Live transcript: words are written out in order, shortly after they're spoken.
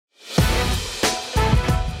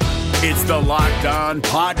It's the Locked On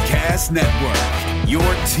Podcast Network, your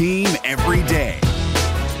team every day.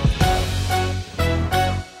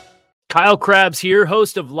 Kyle Krabs here,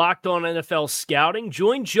 host of Locked On NFL Scouting.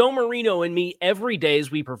 Join Joe Marino and me every day as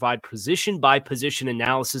we provide position-by-position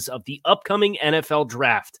analysis of the upcoming NFL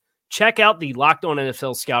Draft. Check out the Locked On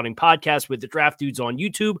NFL Scouting podcast with the Draft Dudes on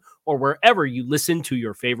YouTube or wherever you listen to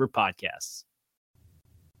your favorite podcasts.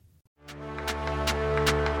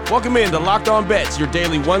 Welcome in to Locked On Bets, your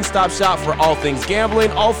daily one-stop shop for all things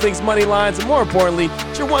gambling, all things money lines, and more importantly,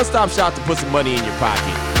 it's your one-stop shop to put some money in your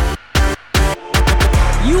pocket.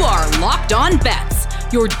 You are Locked On Bets,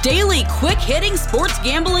 your daily quick-hitting sports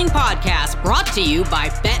gambling podcast brought to you by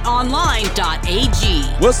betonline.ag.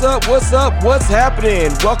 What's up? What's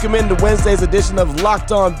happening? Welcome into Wednesday's edition of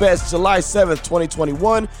Locked On Bets, July 7th,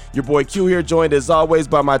 2021. Your boy Q here, joined as always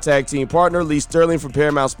by my tag team partner, Lee Sterling from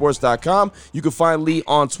ParamountSports.com. You can find Lee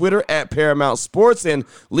on Twitter at Paramount Sports. And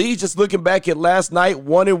Lee, just looking back at last night,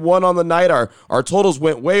 1-1 on the night. Our totals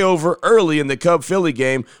went way over early in the Cub-Philly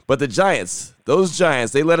game, but the Giants, those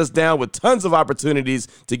Giants, they let us down with tons of opportunities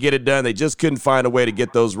to get it done. They just couldn't find a way to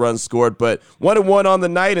get those runs scored. But 1-1 on the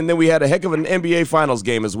night, and then we had a heck of an NBA Finals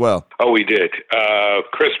game as well. Oh, we did.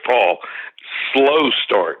 Chris Paul, slow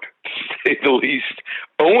start, to say the least.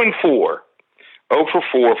 0-4, 0 for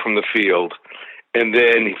 4 from the field, and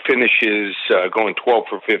then he finishes going 12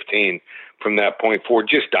 for 15 from that point forward.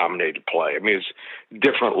 Just dominated play. I mean, it's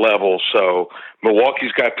different levels. So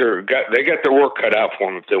Milwaukee's got their work cut out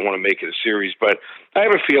for them if they want to make it a series. But I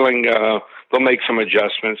have a feeling they'll make some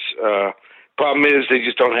adjustments. Problem is they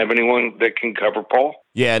just don't have anyone that can cover Paul.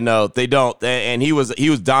 Yeah, no, they don't. And he was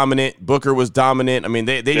dominant. Booker was dominant. I mean,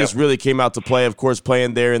 they just really came out to play. Of course,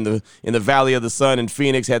 playing there in the Valley of the Sun in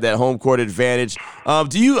Phoenix, had that home court advantage. I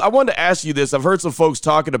wanted to ask you this. I've heard some folks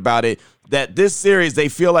talking about it, that this series they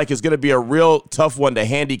feel like is going to be a real tough one to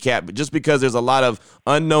handicap, just because there's a lot of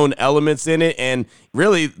unknown elements in it, and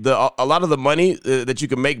really a lot of the money that you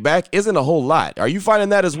can make back isn't a whole lot. Are you finding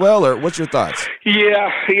that as well, or what's your thoughts? Yeah.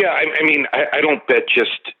 I mean, I don't bet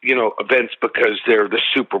just events because they're the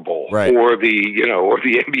Super Bowl, right, or the or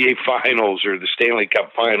the NBA Finals or the Stanley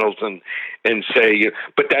Cup Finals, and say,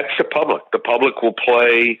 but that's the public. The public will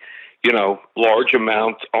play large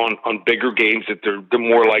amounts on bigger games that they're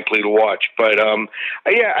more likely to watch. But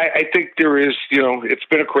I think there is, it's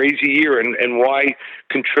been a crazy year, and why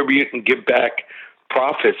contribute and give back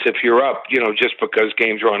profits if you're up, just because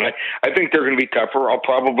games are on. I think they're going to be tougher. I'll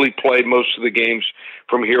probably play most of the games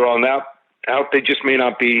from here on out. They just may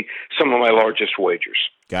not be some of my largest wagers.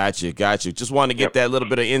 Got you. Just wanted to get that little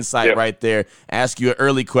bit of insight right there. Ask you an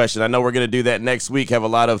early question. I know we're going to do that next week, have a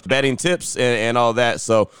lot of betting tips and all that,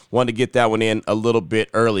 so wanted to get that one in a little bit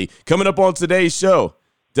early. Coming up on today's show,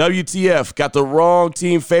 WTF, got the wrong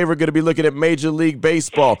team favorite, going to be looking at Major League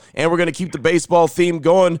Baseball, and we're going to keep the baseball theme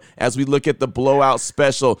going as we look at the blowout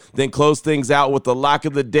special, then close things out with the lock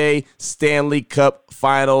of the day, Stanley Cup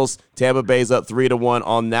Finals. Tampa Bay's up 3-1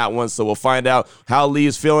 on that one, so we'll find out how Lee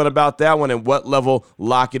is feeling about that one and what level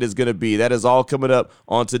lock it is going to be. That is all coming up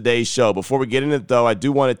on today's show. Before we get into it, though, I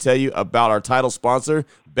do want to tell you about our title sponsor,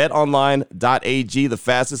 betonline.ag, the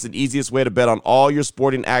fastest and easiest way to bet on all your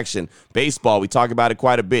sporting action. Baseball, we talk about it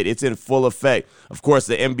quite a bit. It's in full effect. Of course,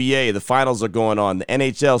 the NBA, the finals are going on. The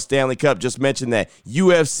NHL, Stanley Cup, just mentioned that.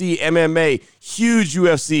 UFC, MMA, huge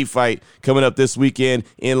UFC fight coming up this weekend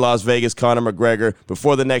in Las Vegas. Conor McGregor.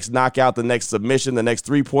 Before the next knockout, the next submission, the next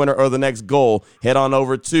three-pointer, or the next goal, head on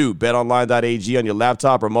over to betonline.ag on your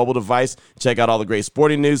laptop or mobile device. Check out all the great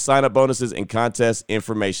sporting news, sign-up bonuses, and contest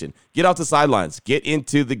information. Get off the sidelines. Get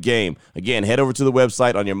into the game. Again, head over to the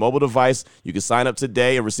website on your mobile device. You can sign up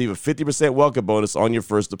today and receive a 50% welcome bonus on your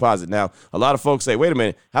first deposit. Now, a lot of folks say, wait a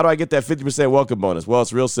minute, how do I get that 50% welcome bonus? Well,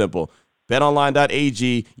 it's real simple.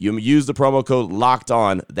 BetOnline.ag, you use the promo code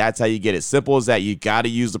LOCKEDON. That's how you get it. Simple as that. You got to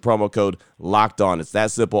use the promo code LOCKEDON. It's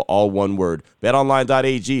that simple, all one word.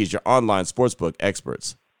 BetOnline.ag is your online sportsbook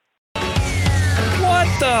experts. What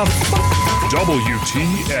the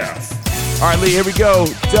WTF? All right, Lee, here we go.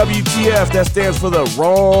 WTF, that stands for the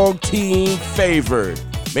wrong team favored.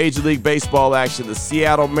 Major League Baseball action, the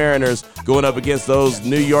Seattle Mariners going up against those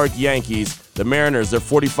New York Yankees. The Mariners, they're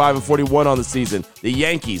 45-41 on the season. The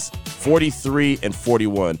Yankees,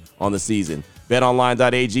 43-41 on the season.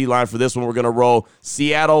 BetOnline.ag line for this one. We're going to roll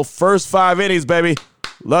Seattle first 5 innings, baby.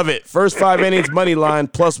 Love it. First 5 innings, money line,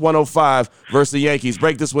 plus 105 versus the Yankees.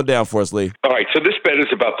 Break this one down for us, Lee. All right, so this bet is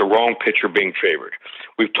about the wrong pitcher being favored.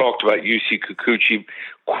 We've talked about Yusei Kikuchi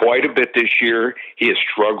quite a bit this year. He has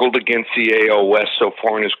struggled against the AL West so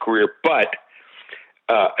far in his career, but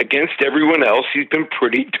against everyone else, he's been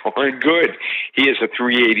pretty darn good. He has a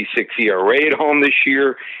 3.86 ERA at home this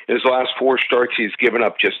year. In his last 4 starts, he's given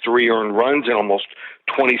up just 3 earned runs and almost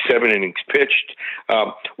 27 innings pitched.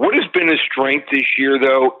 What has been his strength this year,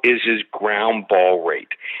 though, is his ground ball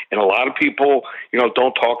rate. And a lot of people,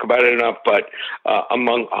 don't talk about it enough, but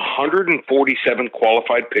among 147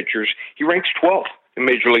 qualified pitchers, he ranks 12th in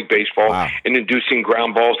Major League Baseball in inducing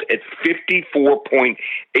ground balls at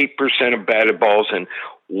 54.8% of batted balls. And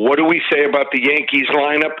what do we say about the Yankees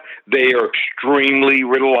lineup? They are extremely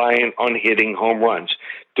reliant on hitting home runs.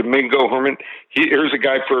 Domingo Herman, here's a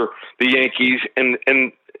guy for the Yankees, and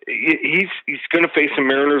he's going to face a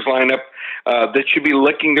Mariners lineup that should be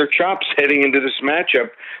licking their chops heading into this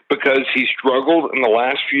matchup because he struggled in the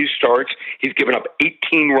last few starts. He's given up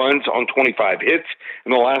 18 runs on 25 hits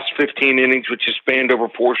in the last 15 innings, which has spanned over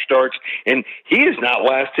 4 starts, and he has not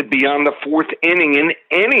lasted beyond the 4th inning in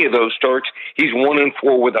any of those starts. He's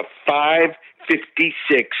 1-4 with a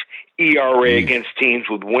 5.56 ERA against teams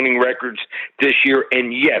with winning records this year,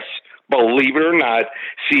 and yes, believe it or not,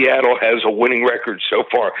 Seattle has a winning record so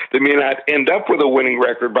far. They may not end up with a winning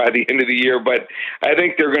record by the end of the year, but I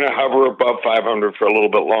think they're going to hover above 500 for a little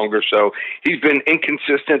bit longer. So he's been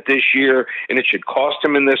inconsistent this year, and it should cost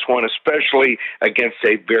him in this one, especially against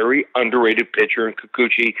a very underrated pitcher in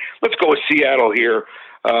Kikuchi. Let's go with Seattle here.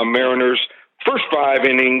 Mariners, first 5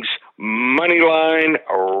 innings, money line,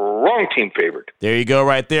 wrong team favored. There you go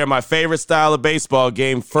right there. My favorite style of baseball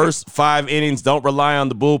game. First 5 innings, don't rely on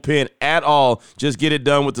the bullpen at all. Just get it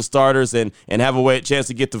done with the starters and have a chance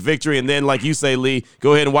to get the victory. And then, like you say, Lee,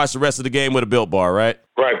 go ahead and watch the rest of the game with a Built Bar, right?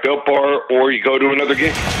 Right, Built Bar, or you go to another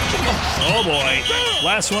game. Oh, boy.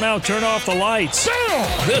 Last one out, turn off the lights.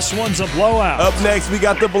 This one's a blowout. Up next, we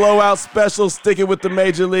got the blowout special, sticking with the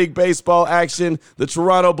Major League Baseball action. The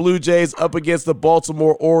Toronto Blue Jays up against the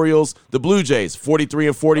Baltimore Orioles. The Blue Jays,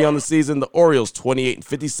 43-40 on the season. The Orioles,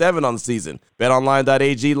 28-57 on the season.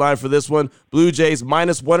 BetOnline.ag line for this one. Blue Jays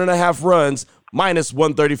minus 1.5 runs, minus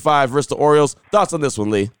 135 versus the Orioles. Thoughts on this one,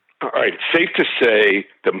 Lee? All right, safe to say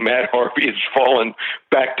that Matt Harvey has fallen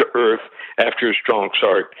back to earth after a strong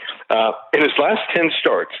start. In his last 10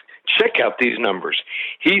 starts, check out these numbers.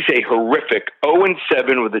 He's a horrific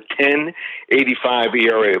 0-7 with a 10.85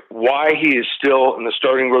 ERA. Why he is still in the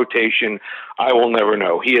starting rotation, I will never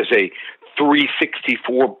know. He has a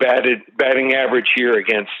 364 batting average here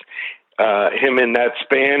against him in that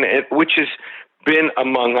span, which is been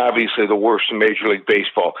among, obviously, the worst in Major League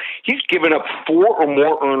Baseball. He's given up 4 or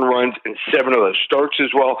more earned runs in 7 of those starts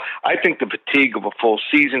as well. I think the fatigue of a full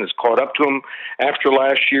season has caught up to him after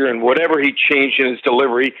last year, and whatever he changed in his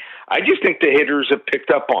delivery, I just think the hitters have picked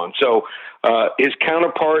up on. So his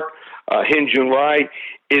counterpart, Hyun-Jin Ryu,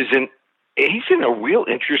 he's in a real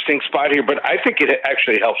interesting spot here, but I think it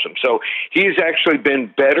actually helps him. So he's actually been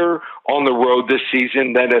better on the road this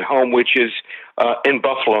season than at home, which is in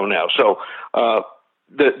Buffalo now. So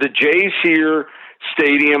the Jays here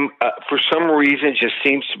stadium, for some reason, just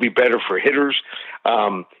seems to be better for hitters.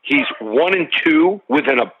 He's 1-2 with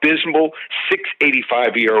an abysmal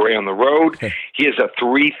 6.85 ERA on the road. He has a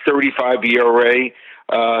 3.35 ERA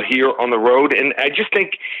here on the road, and I just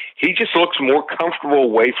think he just looks more comfortable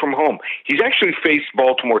away from home. He's actually faced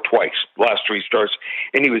Baltimore twice, last 3 starts,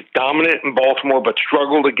 and he was dominant in Baltimore but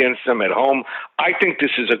struggled against them at home. I think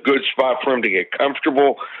this is a good spot for him to get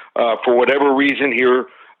comfortable for whatever reason here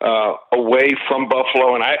away from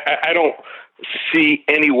Buffalo, and I don't see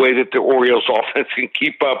any way that the Orioles offense can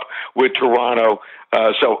keep up with Toronto.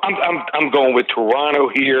 So I'm going with Toronto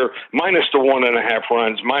here, minus the 1.5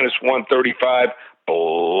 runs, minus 135.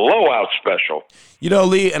 Blowout special. You know,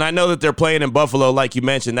 Lee, and I know that they're playing in Buffalo, like you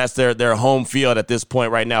mentioned. That's their home field at this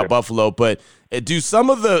point right now, Buffalo. But do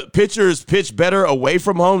some of the pitchers pitch better away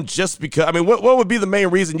from home just because? I mean, what would be the main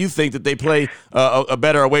reason you think that they play a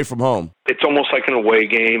better away from home? It's almost like an away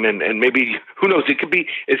game, and maybe, who knows, it could be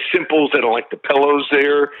as simple as they don't like the pillows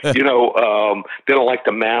there. They don't like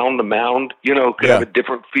the mound. The mound, could have a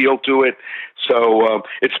different feel to it. So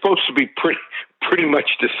it's supposed to be pretty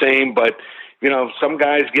much the same, but some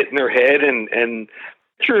guys get in their head, and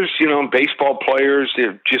pitchers, baseball players,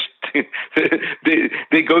 they're just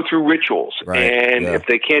they go through rituals, right. And if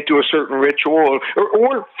they can't do a certain ritual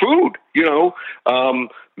or food,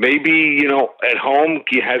 maybe at home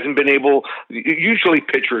he hasn't been able. Usually,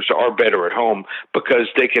 pitchers are better at home because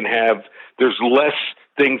they can have. There's less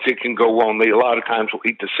things that can go wrong. They a lot of times will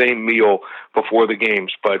eat the same meal before the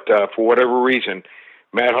games, but for whatever reason,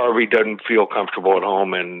 Matt Harvey doesn't feel comfortable at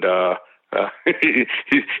home, and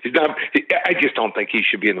he's not. I just don't think he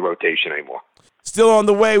should be in the rotation anymore. Still on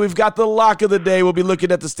the way, we've got the lock of the day. We'll be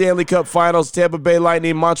looking at the Stanley Cup Finals, Tampa Bay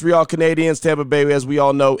Lightning, Montreal Canadiens. Tampa Bay, as we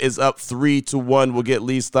all know, is up 3-1. We'll get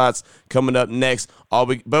Lee's thoughts coming up next.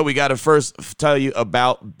 But we got to first tell you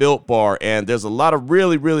about Built Bar, and there's a lot of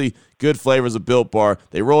really, really good flavors of Built Bar.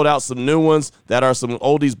 They rolled out some new ones that are some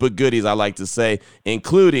oldies but goodies, I like to say,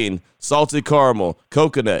 including salted caramel,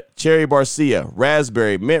 coconut, cherry barcia,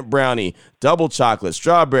 raspberry, mint brownie, double chocolate,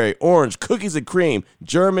 strawberry, orange, cookies and cream,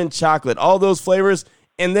 German chocolate, all those flavors.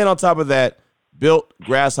 And then on top of that, Built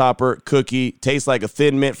grasshopper cookie, tastes like a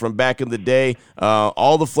Thin Mint from back in the day.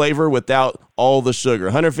 All the flavor without all the sugar.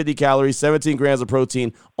 150 calories, 17 grams of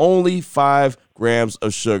protein, only 5 grams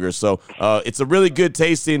of sugar. So it's a really good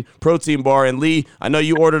tasting protein bar. And Lee, I know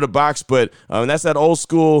you ordered a box, but that's that old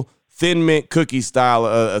school Thin Mint cookie style.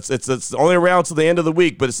 It's only around till the end of the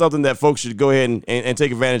week, but it's something that folks should go ahead and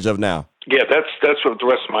take advantage of now. Yeah, that's what the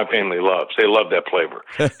rest of my family loves. They love that flavor.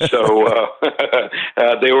 So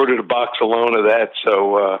they ordered a box alone of that.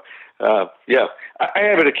 So, yeah, I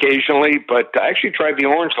have it occasionally, but I actually tried the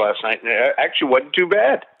orange last night, and it actually wasn't too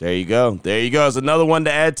bad. There you go. It's another one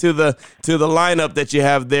to add to the lineup that you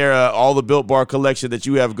have there, all the Built Bar collection that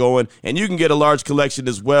you have going. And you can get a large collection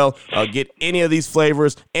as well. Get any of these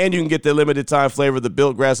flavors, and you can get the limited time flavor, the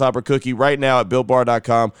Built Grasshopper Cookie, right now at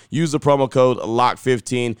BuiltBar.com. Use the promo code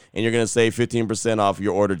LOCK15, and you're going to save 15% off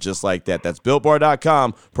your order just like that. That's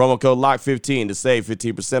BuiltBar.com, promo code LOCK15 to save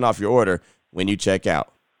 15% off your order when you check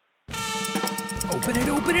out.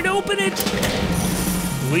 Open it.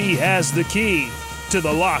 Lee has the key to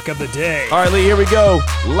the lock of the day. All right, Lee, here we go.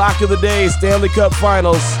 Lock of the day, Stanley Cup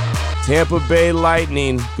Finals. Tampa Bay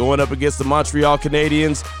Lightning going up against the Montreal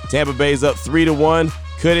Canadiens. Tampa Bay's up 3-1.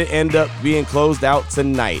 Could it end up being closed out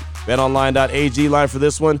tonight? BetOnline.ag line for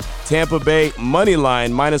this one. Tampa Bay money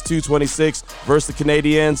line, -226 versus the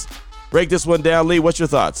Canadiens. Break this one down, Lee. What's your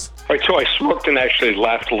thoughts? All right, so I smirked and actually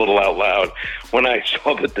laughed a little out loud when I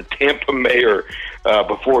saw that the Tampa mayor,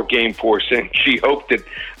 before Game 4, said she hoped that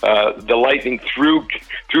the Lightning threw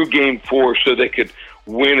Game 4 so they could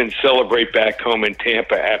win and celebrate back home in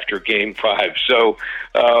Tampa after Game 5. So,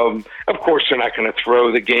 of course, they're not going to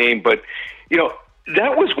throw the game, but,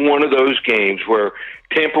 that was one of those games where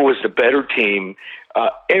Tampa was the better team.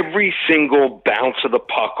 Every single bounce of the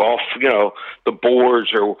puck off, the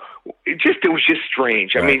boards, or it was just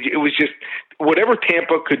strange. Right. I mean, it was just whatever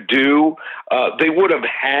Tampa could do, they would have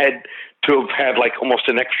had to have had like almost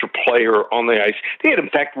an extra player on the ice. They had, in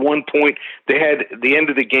fact, one point. They had at the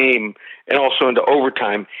end of the game and also into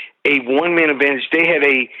overtime a one-man advantage. They had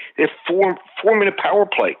a 4-minute power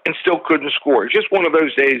play and still couldn't score. It's just one of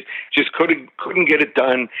those days. Just couldn't get it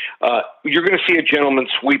done. You're going to see a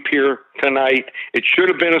gentleman's sweep here tonight. It should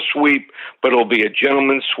have been a sweep, but it'll be a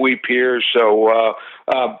gentleman's sweep here. So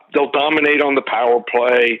they'll dominate on the power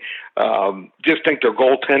play. Just think their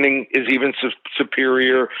goaltending is even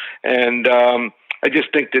superior, and I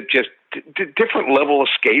just think that just different level of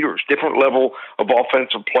skaters, different level of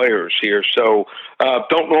offensive players here. So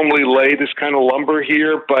don't normally lay this kind of lumber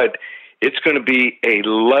here, but it's going to be a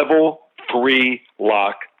level 3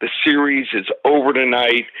 lock. The series is over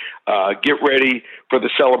tonight. Get ready for the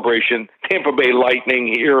celebration. Tampa Bay Lightning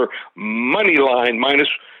here, money line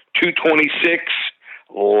 -226,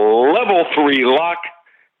 level 3 lock.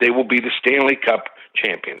 They will be the Stanley Cup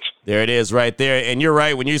champions. There it is right there. And you're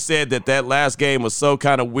right when you said that last game was so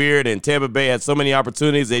kind of weird and Tampa Bay had so many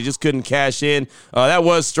opportunities, they just couldn't cash in. That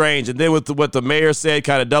was strange. And then with what the mayor said,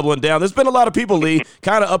 kind of doubling down, there's been a lot of people, Lee,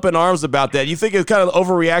 kind of up in arms about that. You think it's kind of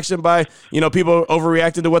overreaction by, people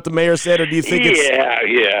overreacting to what the mayor said, or do you think it's...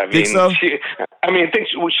 Yeah. I think so? I think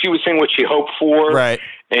she was saying what she hoped for. Right.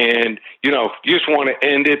 And, you just want to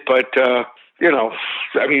end it, but...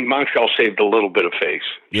 Montreal saved a little bit of face.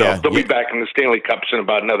 So they'll be back in the Stanley Cups in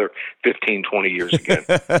about another 15, 20 years again.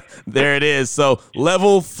 There it is. So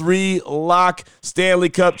level 3 lock, Stanley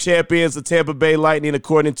Cup champions, the Tampa Bay Lightning,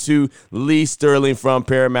 according to Lee Sterling from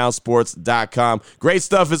ParamountSports.com. Great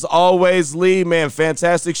stuff as always, Lee. Man,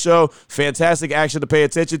 fantastic show. Fantastic action to pay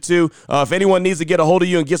attention to. If anyone needs to get a hold of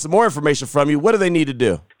you and get some more information from you, what do they need to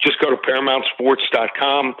do? Just go to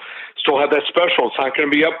ParamountSports.com. Still have that special. It's not going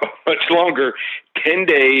to be up much longer. 10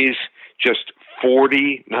 days, just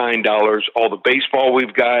 $49. All the baseball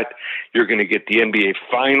we've got. You're going to get the NBA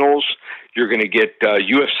Finals. You're going to get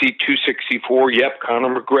UFC 264. Yep,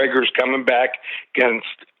 Conor McGregor's coming back against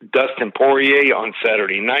Dustin Poirier on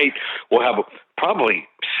Saturday night. We'll have probably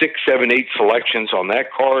 6, 7, 8 selections on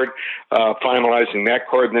that card, finalizing that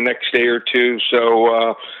card in the next day or two.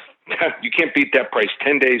 So you can't beat that price.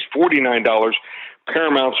 10 days, $49.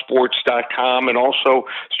 ParamountSports.com, and also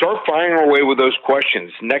start firing away with those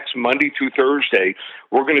questions. Next Monday through Thursday,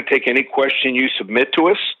 we're going to take any question you submit to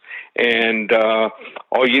us, and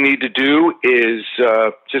all you need to do is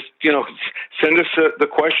just send us the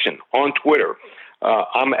question on Twitter.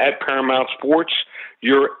 I'm at Paramount Sports.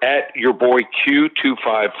 You're at your boy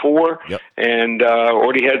Q254, yep. And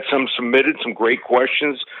already had some submitted, some great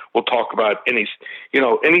questions. We'll talk about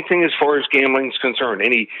anything as far as gambling is concerned.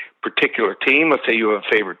 Any particular team, let's say you have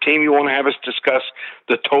a favorite team you want to have us discuss,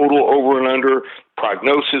 the total over and under,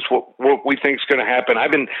 prognosis, what we think is going to happen.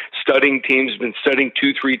 I've been studying teams, been studying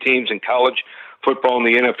 2-3 teams in college football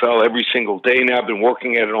in the NFL every single day now. I've been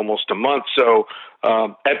working at it almost a month. So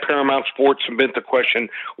at Paramount Sports, submit the question,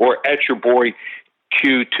 or at your boy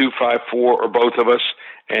Q254, or both of us,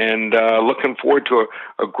 and looking forward to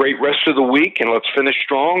a great rest of the week, and let's finish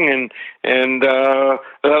strong, and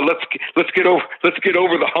let's get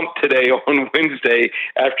over the hump today on Wednesday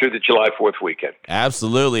after the July 4th weekend.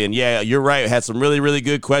 Absolutely, and yeah, you're right. Had some really, really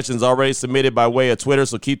good questions already submitted by way of Twitter,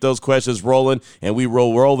 so keep those questions rolling, and we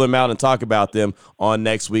will roll them out and talk about them on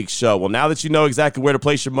next week's show. Well, now that you know exactly where to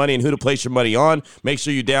place your money and who to place your money on, make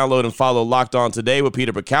sure you download and follow Locked On Today with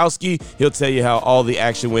Peter Bukowski. He'll tell you how all the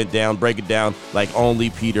action went down, break it down like only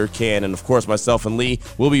Peter can. And of course, myself and Lee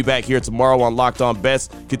will be back here tomorrow on Locked On Bets,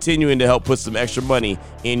 continuing to help put some extra money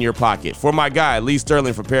in your pocket. For my guy, Lee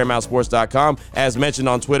Sterling from ParamountSports.com, as mentioned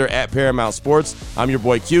on Twitter at Paramount Sports, I'm your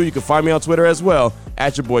boy Q. You can find me on Twitter as well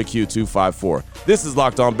at your boy Q254. This is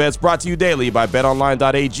Locked On Bets, brought to you daily by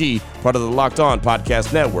BetOnline.ag, part of the Locked On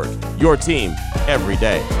Podcast Network. Your team every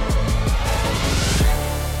day.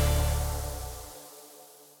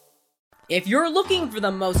 If you're looking for the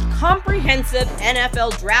most comprehensive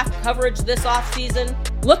NFL draft coverage this offseason,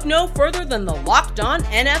 look no further than the Locked On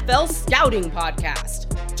NFL Scouting Podcast.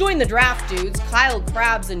 Join the draft dudes, Kyle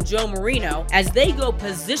Krabs and Joe Marino, as they go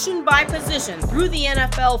position by position through the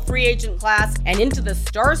NFL free agent class and into the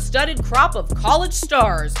star-studded crop of college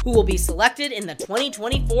stars who will be selected in the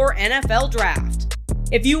 2024 NFL Draft.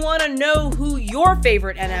 If you want to know who your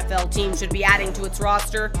favorite NFL team should be adding to its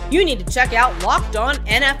roster, you need to check out Locked On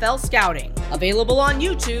NFL Scouting, available on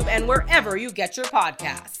YouTube and wherever you get your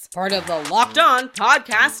podcasts. Part of the Locked On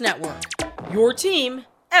Podcast Network. Your team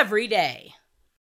every day.